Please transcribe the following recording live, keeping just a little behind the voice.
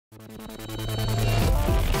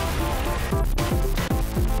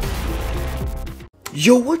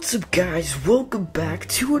Yo, what's up guys? Welcome back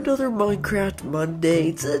to another Minecraft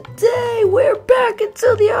Monday. Today, we're back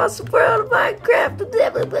into the awesome world of Minecraft. Blah,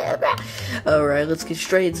 blah, blah, blah. Alright, let's get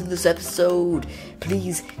straight into this episode.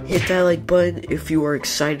 Please hit that like button if you are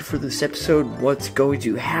excited for this episode, what's going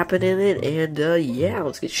to happen in it. And yeah,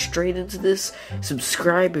 let's get straight into this.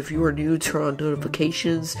 Subscribe if you are new, turn on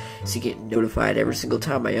notifications so you get notified every single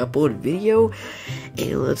time I upload a video.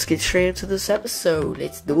 And let's get straight into this episode.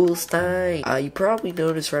 It's duel time. You probably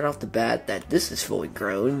noticed right off the bat that this is fully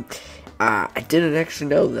grown. I didn't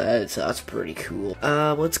actually know that, so that's pretty cool.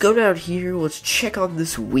 Let's go down here, let's check on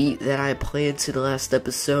this wheat that I planted last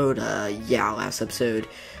episode. Last episode.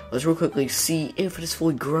 Let's real quickly see if it is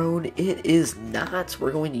fully grown. It is not.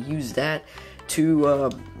 We're going to use that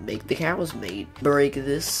to, make the cows mate. Break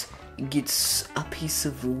this, gets a piece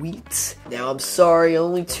of wheat. Now, I'm sorry,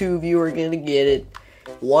 only 2 of you are gonna get it.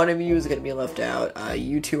 1 of you is gonna be left out.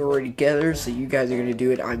 You 2 are already together, so you guys are gonna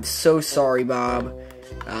do it. I'm so sorry, Bob.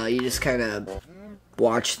 You just kind of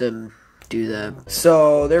watch them do that.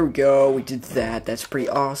 So, there we go. We did that. That's pretty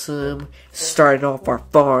awesome. Starting off our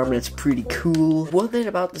farm. That's pretty cool. One thing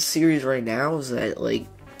about the series right now is that, like,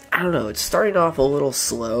 I don't know, it's starting off a little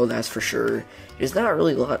slow, that's for sure. There's not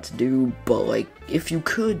really a lot to do, but, like, if you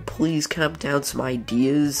could, please comment down some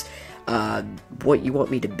ideas, what you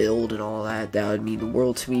want me to build and all that. That would mean the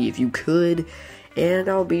world to me if you could. And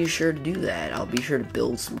I'll be sure to do that. I'll be sure to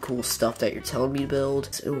build some cool stuff that you're telling me to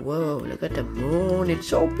build. So, whoa, look at the moon. It's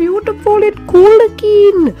so beautiful and cool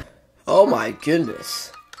looking. Oh my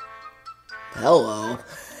goodness. Hello.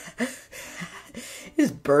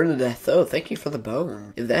 It's burned to death. Oh, thank you for the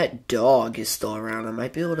bone. If that dog is still around, I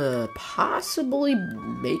might be able to possibly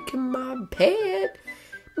make him my pet.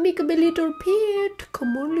 Make him a little pet.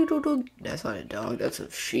 Come on, little dog. That's not a dog. That's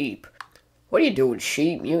a sheep. What are you doing,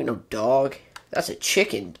 sheep? You ain't no dog. That's a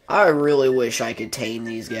chicken. I really wish I could tame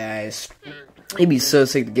these guys. It'd be so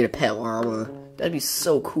sick to get a pet llama. That'd be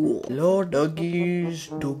so cool. Hello, doggies.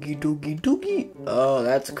 Doggy, doggy, doggy. Oh,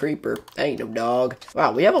 that's a creeper. That ain't no dog.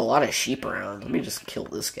 Wow, we have a lot of sheep around. Let me just kill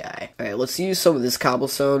this guy. Alright, let's use some of this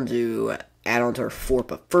cobblestone to add onto our fort.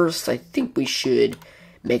 But first, I think we should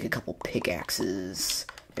make a couple pickaxes.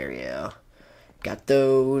 There we go. Got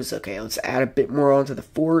those. Okay, let's add a bit more onto the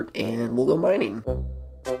fort, and we'll go mining.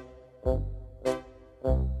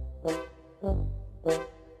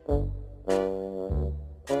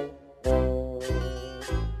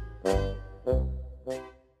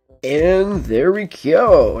 And there we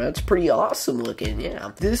go. That's pretty awesome looking,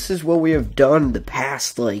 yeah. This is what we have done the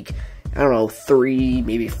past, like, I don't know, 3,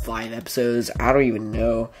 maybe 5 episodes. I don't even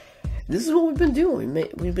know. This is what we've been doing.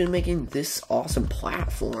 We've been making this awesome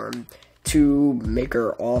platform to make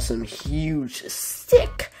our awesome, huge,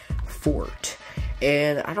 sick fort.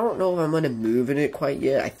 And I don't know if I'm going to move in it quite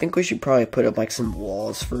yet. I think we should probably put up, like, some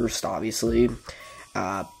walls first, obviously.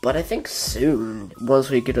 But I think soon, once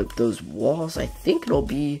we get up those walls, I think it'll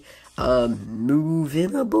be,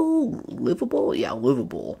 movable? Livable? Yeah,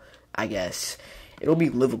 livable, I guess. It'll be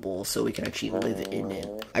livable, so we can actually live in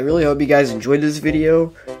it. I really hope you guys enjoyed this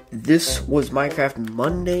video. This was Minecraft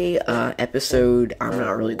Monday, episode, I'm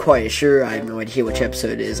not really quite sure, I have no idea which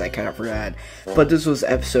episode it is, I kind of forgot. But this was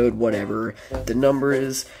episode whatever the number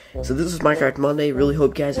is. So this is Minecraft Monday, really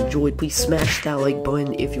hope you guys enjoyed. Please smash that like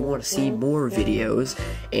button if you want to see more videos.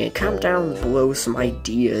 And comment down below some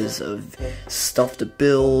ideas of stuff to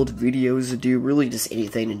build, videos to do, really just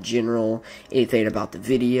anything in general. Anything about the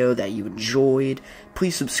video that you enjoyed.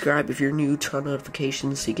 Please subscribe if you're new, turn on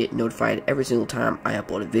notifications so you get notified every single time I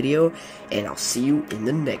upload a video. And I'll see you in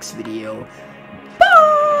the next video.